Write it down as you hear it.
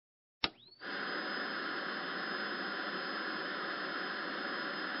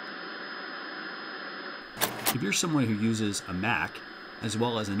If you're someone who uses a Mac as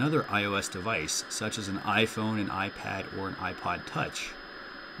well as another iOS device such as an iPhone, an iPad, or an iPod Touch,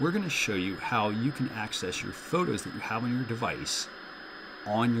 we're going to show you how you can access your photos that you have on your device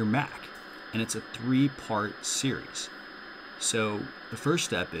on your Mac. And it's a 3-part series. So the first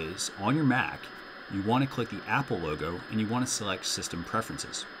step is on your Mac, you want to click the Apple logo and you want to select System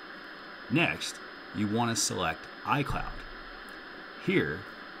Preferences. Next, you want to select iCloud. Here,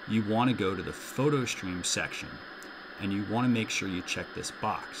 you want to go to the photostream section and you want to make sure you check this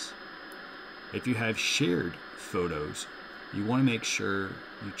box. If you have shared photos, you want to make sure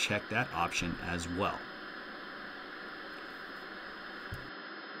you check that option as well.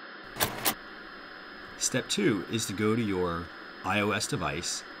 Step 2 is to go to your iOS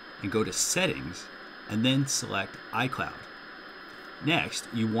device and go to Settings and then select iCloud. Next,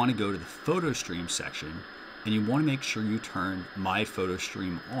 you want to go to the photostream section and you want to make sure you turn My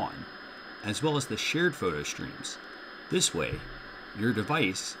Photostream on, as well as the shared photo streams. This way, your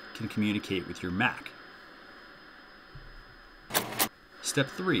device can communicate with your Mac. Step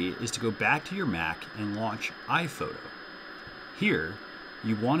 3 is to go back to your Mac and launch iPhoto. Here,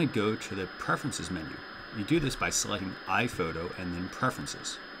 you want to go to the Preferences menu. You do this by selecting iPhoto and then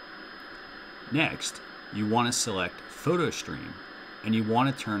Preferences. Next, you want to select PhotoStream and you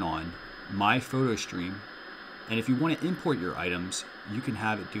want to turn on My PhotoStream. And if you want to import your items, you can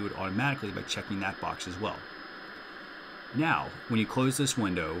have it do it automatically by checking that box as well. Now, when you close this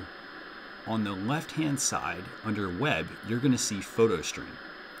window, on the left-hand side under Web, you're going to see PhotoStream.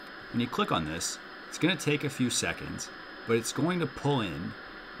 When you click on this, it's going to take a few seconds, but it's going to pull in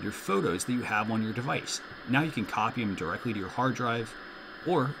your photos that you have on your device. Now you can copy them directly to your hard drive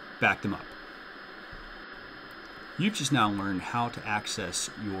or back them up. You've just now learned how to access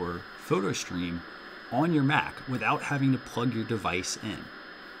your photo stream on your Mac without having to plug your device in.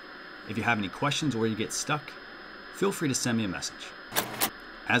 If you have any questions or you get stuck, feel free to send me a message.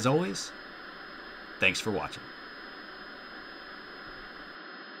 As always, thanks for watching.